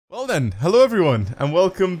Well then, hello everyone, and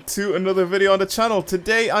welcome to another video on the channel.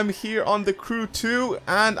 Today I'm here on the Crew 2,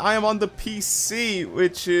 and I am on the PC,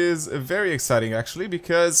 which is very exciting actually,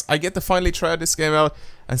 because I get to finally try this game out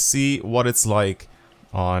and see what it's like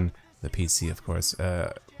on the PC, of course.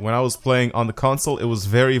 When I was playing on the console, it was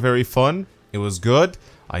very fun, it was good,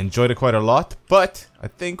 I enjoyed it quite a lot, but I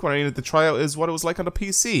think what I needed to try out is what it was like on the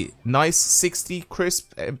PC. Nice 60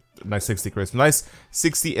 FPS,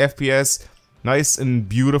 nice and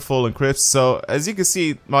beautiful and crisp. So, as you can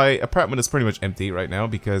see, my apartment is pretty much empty right now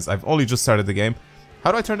because I've only just started the game.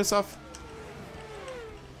 How do I turn this off?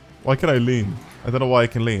 Why can I lean? I don't know why I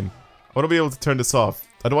can lean. I want to be able to turn this off.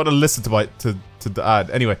 I don't want to listen to the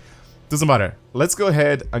ad. Anyway, doesn't matter. Let's go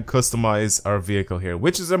ahead and customize our vehicle here,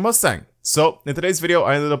 which is a Mustang. So, in today's video,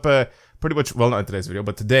 I ended up pretty much, well, not in today's video,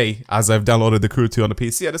 but today, as I've downloaded the Crew 2 on the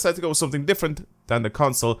PC, I decided to go with something different than the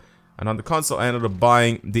console. And on the console, I ended up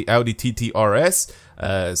buying the Audi TT RS.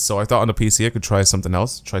 So I thought on the PC I could try something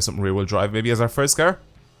else. Try something rear-wheel drive maybe as our first car.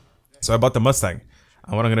 So I bought the Mustang.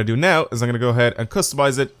 And what I'm going to do now is I'm going to go ahead and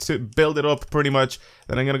customize it to build it up pretty much.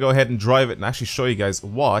 Then I'm going to go ahead and drive it and actually show you guys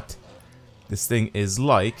what this thing is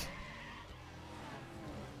like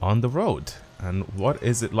on the road. And what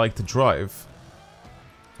is it like to drive.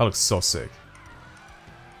 That looks so sick.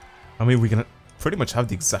 I mean, we can pretty much have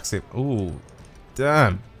the exact same... Ooh,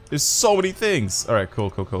 damn. There's so many things. Alright,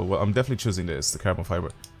 cool. Well, I'm definitely choosing this, the carbon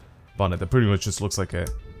fiber bonnet. That pretty much just looks like a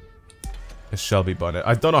Shelby bonnet.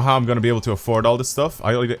 I don't know how I'm going to be able to afford all this stuff.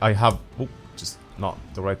 I have... Oh, just not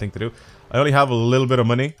the right thing to do. I only have a little bit of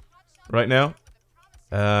money right now.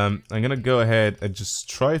 I'm going to go ahead and just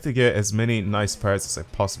try to get as many nice parts as I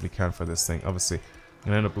possibly can for this thing. Obviously,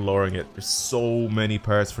 I'm going to end up lowering it. There's so many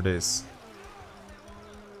parts for this.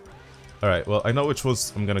 Alright, well, I know which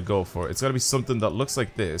ones I'm gonna go for. It's gotta be something that looks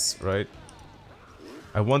like this, right?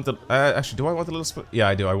 I want the... actually, do I want a little split? Yeah,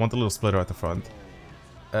 I do. I want a little splitter at the front.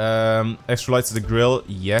 Extra lights to the grill.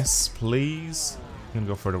 Yes, please. I'm gonna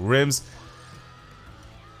go for the rims.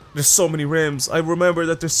 There's so many rims. I remember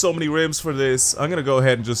that there's so many rims for this. I'm gonna go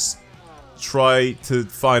ahead and just try to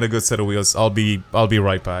find a good set of wheels. I'll be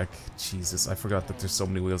right back. Jesus, I forgot that there's so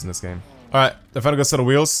many wheels in this game. Alright, I found a good set of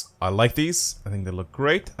wheels. I like these. I think they look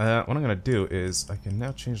great. What I'm gonna do is I can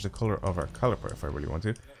now change the color of our caliper if I really want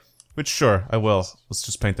to. Which, sure, I will. Let's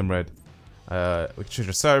just paint them red. We can change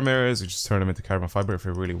our side mirrors. We just turn them into carbon fiber if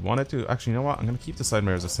we really wanted to. Actually, you know what? I'm gonna keep the side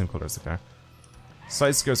mirrors the same color as the car.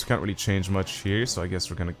 Side skirts we can't really change much here, so I guess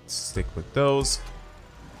we're gonna stick with those.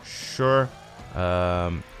 Sure.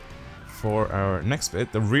 For our next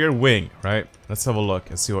bit, the rear wing, right? Let's have a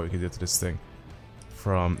look and see what we can do to this thing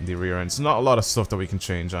from the rear end. It's not a lot of stuff that we can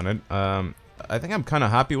change on it. I think I'm kind of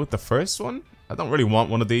happy with the first one. I don't really want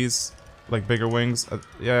one of these, like, bigger wings.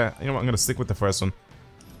 Yeah, you know what? I'm going to stick with the first one.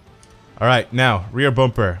 Alright, now, rear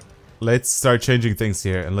bumper. Let's start changing things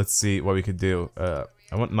here, and let's see what we could do. I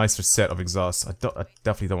want a nicer set of exhaust. I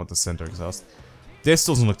definitely don't want the center exhaust. This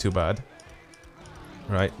doesn't look too bad.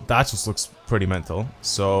 Right, that just looks pretty mental.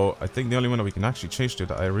 So, I think the only one that we can actually change to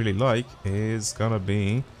that I really like is gonna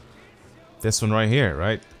be this one right here,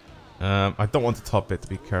 right? I don't want the top bit to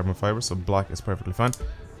be carbon fiber, so black is perfectly fine.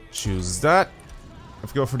 Choose that.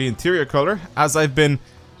 Let's go for the interior color. As I've been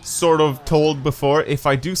sort of told before, if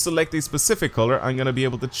I do select a specific color, I'm gonna be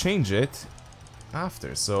able to change it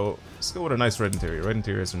after. So let's go with a nice red interior. Red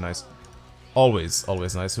interiors are nice. Always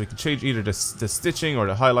nice. So we can change either the stitching or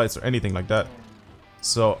the highlights or anything like that.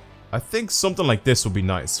 So I think something like this would be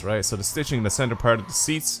nice, right? So the stitching in the center part of the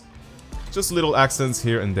seats. Just little accents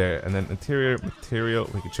here and there. And then interior material,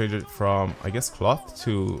 we can change it from, I guess, cloth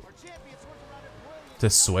to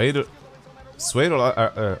suede. Suede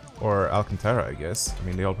or Alcantara, I guess. I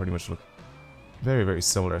mean, they all pretty much look very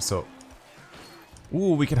similar. So,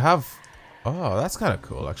 ooh, we could have... Oh, that's kind of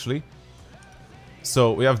cool, actually.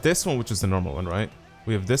 So, we have this one, which is the normal one, right?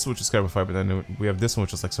 We have this, which is carbon fiber, then we have this one,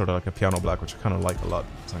 which is like sort of like a piano black, which I kind of like a lot.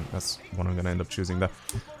 So that's what I'm going to end up choosing there.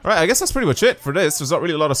 Alright, I guess that's pretty much it for this. There's not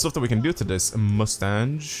really a lot of stuff that we can do to this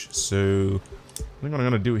Mustang. So, I think what I'm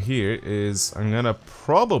going to do here is I'm going to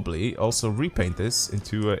probably also repaint this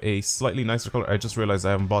into a slightly nicer color. I just realized I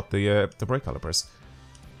haven't bought the brake calipers.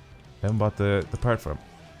 I haven't bought the part for them.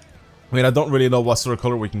 I mean, I don't really know what sort of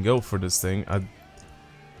color we can go for this thing.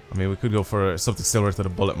 I mean, we could go for something similar to the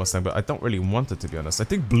Bullet Mustang, but I don't really want it, to be honest. I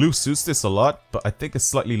think blue suits this a lot, but I think a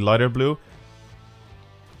slightly lighter blue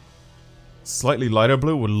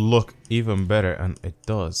would look even better, and it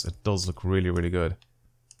does. It does look really good.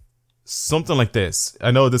 Something like this.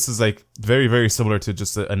 I know this is like very similar to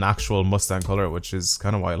just an actual Mustang color, which is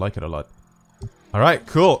kind of why I like it a lot. Alright,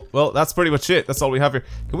 cool. Well, that's pretty much it. That's all we have here.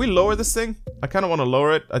 Can we lower this thing? I kind of want to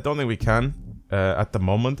lower it. I don't think we can. at the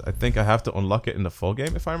moment. I think I have to unlock it in the full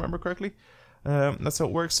game, if I remember correctly. That's how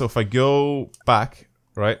it works. So if I go back,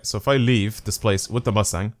 right? So if I leave this place with the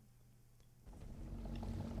Mustang,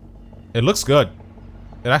 it looks good.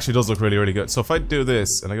 It actually does look really, really good. So if I do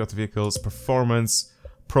this, and I go to Vehicles, Performance,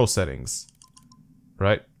 Pro Settings,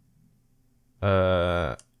 right?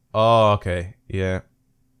 Oh, okay, yeah.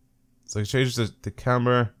 So I change the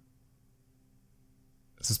camera,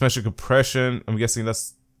 suspension compression. I'm guessing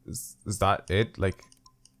that's is that it? Like,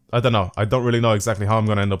 I don't know. I don't really know exactly how I'm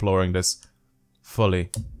gonna end up lowering this fully,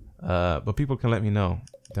 but people can let me know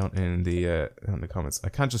down in the comments. I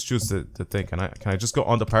can't just choose the thing. Can I just go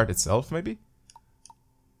on the part itself? Maybe.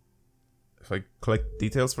 If I click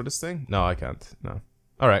details for this thing? No, I can't. No.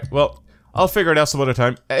 All right. Well, I'll figure it out some other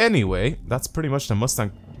time. Anyway, that's pretty much the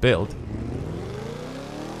Mustang build.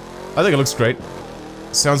 I think it looks great.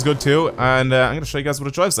 Sounds good too, and I'm gonna show you guys what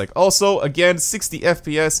it drives like. Also, again, 60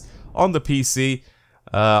 FPS on the PC.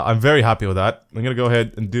 I'm very happy with that. I'm gonna go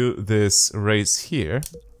ahead and do this race here,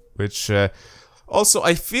 which also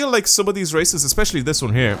I feel like some of these races, especially this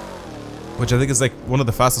one here, which I think is like one of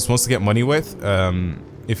the fastest ones to get money with,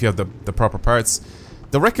 if you have the proper parts.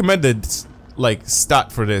 The recommended like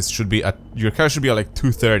stat for this should be at your car should be at like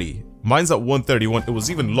 230. Mine's at 131. It was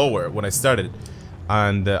even lower when I started.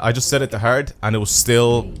 And I just set it to hard, and it was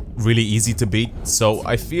still really easy to beat. So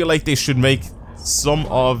I feel like they should make some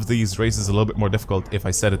of these races a little bit more difficult if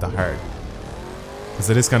I set it to hard, because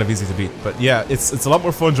it is kind of easy to beat. But yeah, it's a lot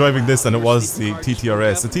more fun driving this than it was the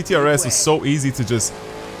TTRS. The TTRS is so easy to just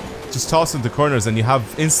toss into corners, and you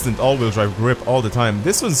have instant all-wheel drive grip all the time.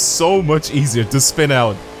 This one's so much easier to spin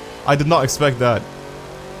out. I did not expect that.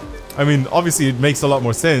 I mean, obviously it makes a lot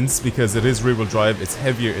more sense because it is rear-wheel drive, it's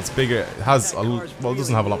heavier, it's bigger, it has a, well, it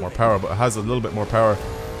doesn't have a lot more power, but it has a little bit more power,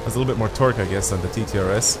 has a little bit more torque, I guess, than the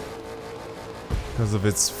TTRS because of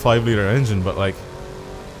its 5-liter engine. But like,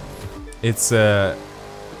 it's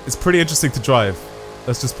pretty interesting to drive.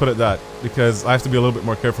 Let's just put it that, because I have to be a little bit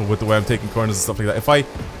more careful with the way I'm taking corners and stuff like that. If I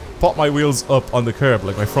pop my wheels up on the curb,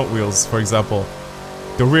 like my front wheels, for example,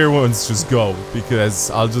 the rear ones just go, because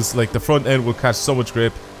I'll just, like, the front end will catch so much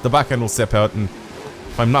grip, the back end will step out, and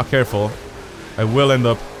if I'm not careful, I will end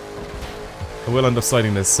up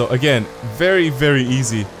sliding this. So again, very, very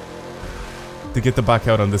easy to get the back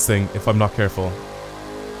out on this thing if I'm not careful.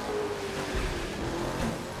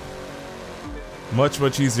 Much,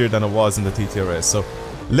 much easier than it was in the TTRS. So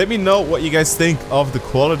let me know what you guys think of the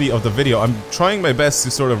quality of the video. I'm trying my best to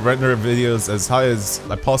sort of render videos as high as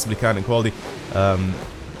I possibly can in quality,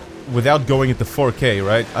 without going into 4K,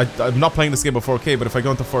 right? I'm not playing this game at 4K, but if I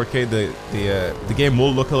go into 4K, the game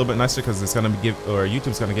will look a little bit nicer, because it's gonna or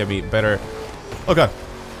YouTube's gonna give me better. Oh god,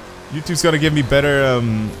 YouTube's gonna give me better.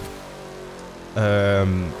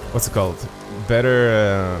 What's it called?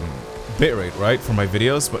 Better bitrate, right, for my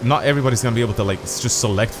videos. But not everybody's gonna be able to like just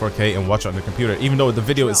select 4K and watch it on their computer, even though the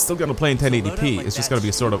video is still gonna play in 1080p. It's just gonna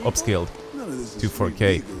be sort of upscaled to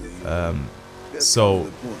 4K. So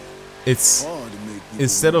it's,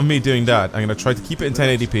 instead of me doing that, I'm gonna try to keep it in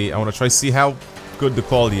 1080p. I wanna try to see how good the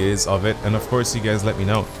quality is of it, and of course you guys let me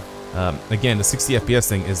know. Again, the 60 FPS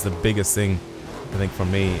thing is the biggest thing, I think, for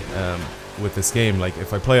me, with this game. Like,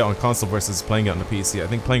 if I play it on console versus playing it on the PC, I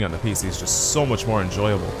think playing it on the PC is just so much more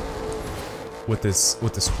enjoyable with this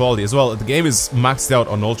quality as well. The game is maxed out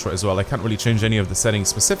on Ultra as well. I can't really change any of the settings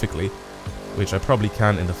specifically, which I probably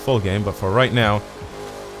can in the full game, but for right now,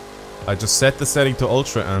 I just set the setting to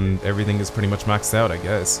Ultra and everything is pretty much maxed out, I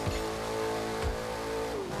guess.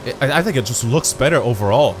 I think it just looks better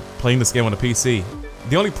overall, playing this game on the PC.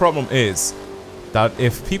 The only problem is that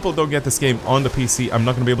if people don't get this game on the PC, I'm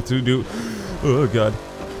not going to be able to do... Oh god.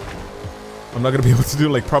 I'm not going to be able to do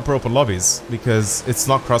like proper open lobbies, because it's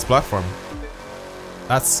not cross-platform.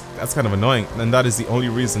 That's kind of annoying, and that is the only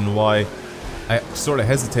reason why I sort of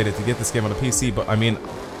hesitated to get this game on the PC. But I mean,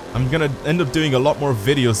 I'm gonna end up doing a lot more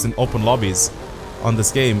videos than open lobbies on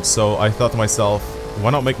this game, so I thought to myself, why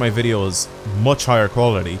not make my videos much higher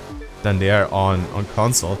quality than they are on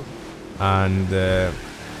console? And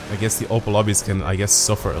I guess the open lobbies can, I guess,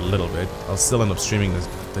 suffer a little bit. I'll still end up streaming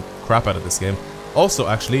the crap out of this game. Also,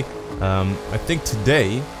 actually, I think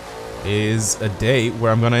today is a day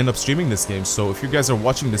where I'm gonna end up streaming this game, so if you guys are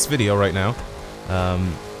watching this video right now,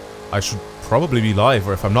 I should probably be live,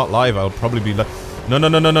 or if I'm not live, I'll probably be live. No, no,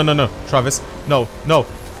 no, no, no, no, no, Travis, no, no,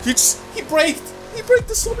 he braked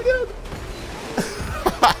to slow me down.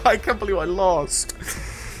 I can't believe I lost.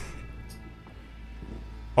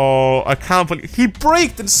 Oh, I can't believe he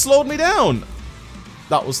braked and slowed me down.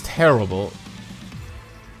 That was terrible.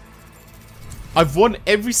 I've won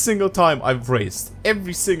every single time I've raced.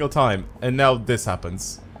 Every single time. And now this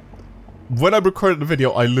happens. when I'm recording the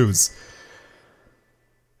video, I lose.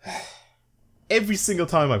 Every single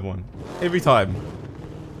time I've won. Every time.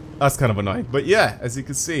 That's kind of annoying. But yeah, as you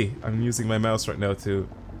can see, I'm using my mouse right now to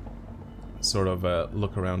sort of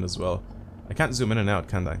look around as well. I can't zoom in and out,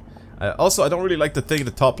 can I? Also, I don't really like the thing at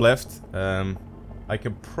the top left. I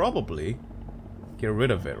can probably get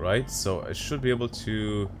rid of it, right? So I should be able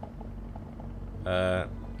to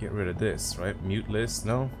get rid of this, right? Mute list,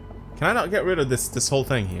 no? Can I not get rid of this whole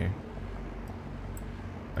thing here?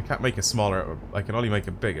 I can't make it smaller, or I can only make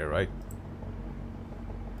it bigger, right?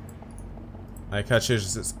 I can't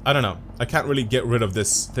change this. I don't know. I can't really get rid of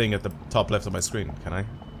this thing at the top left of my screen, can I?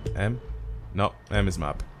 M? No, M is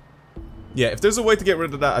map. Yeah, if there's a way to get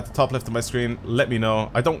rid of that at the top left of my screen, let me know.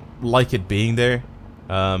 I don't like it being there.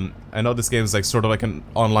 I know this game is like sort of like an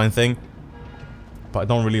online thing, but I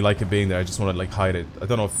don't really like it being there. I just want to like hide it. I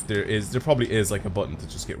don't know if there probably is like a button to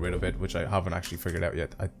just get rid of it, which I haven't actually figured out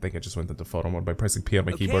yet. I think I just went into photo mode by pressing P on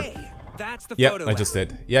my keyboard. That's the photo I just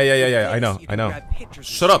did. Yeah, I know.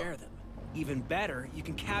 Shut up. Even better, you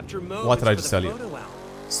can capture moments. What did I just tell you?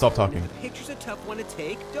 Stop talking. If the picture's a tough one to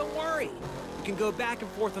take, don't worry. You can go back and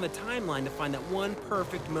forth on the timeline to find that one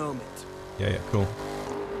perfect moment. Yeah, cool.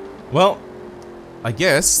 Well, I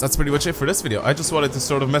guess that's pretty much it for this video. I just wanted to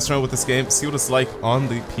sort of mess around with this game, see what it's like on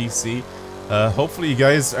the PC. Hopefully you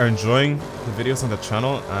guys are enjoying the videos on the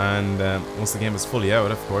channel, and once the game is fully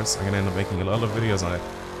out, of course, I'm gonna end up making a lot of videos on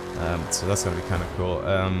it. So that's gonna be kind of cool.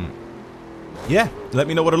 Yeah, let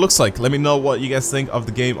me know what it looks like. Let me know what you guys think of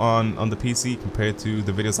the game on the PC compared to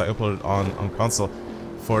the videos I uploaded on console.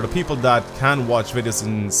 For the people that can watch videos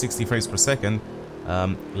in 60 frames per second,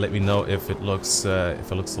 let me know if it looks a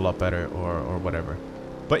lot better or whatever.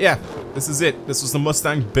 But yeah, this is it. This was the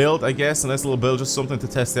Mustang build, I guess. A nice little build, just something to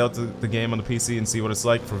test out the game on the PC and see what it's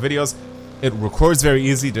like for videos. It records very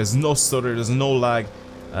easy. There's no stutter. There's no lag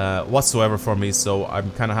whatsoever for me, so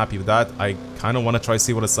I'm kind of happy with that. I kind of want to try to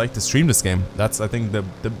see what it's like to stream this game. That's, I think,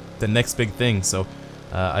 the next big thing. So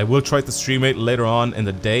I will try to stream it later on in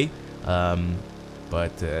the day.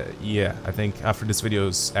 But yeah, I think after this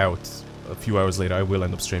video's out, a few hours later, I will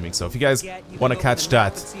end up streaming. So if you guys want to catch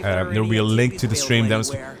that, there will be a link to the stream down.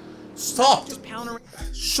 Stop!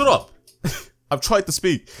 Shut up! I've tried to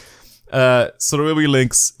speak. So there will be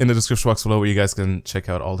links in the description box below where you guys can check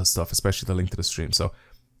out all this stuff, especially the link to the stream. So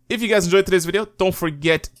if you guys enjoyed today's video, don't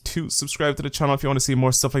forget to subscribe to the channel if you want to see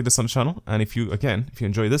more stuff like this on the channel. And if you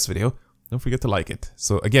enjoy this video, don't forget to like it.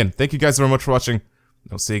 So again, thank you guys very much for watching.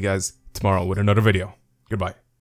 I'll see you guys tomorrow with another video. Goodbye.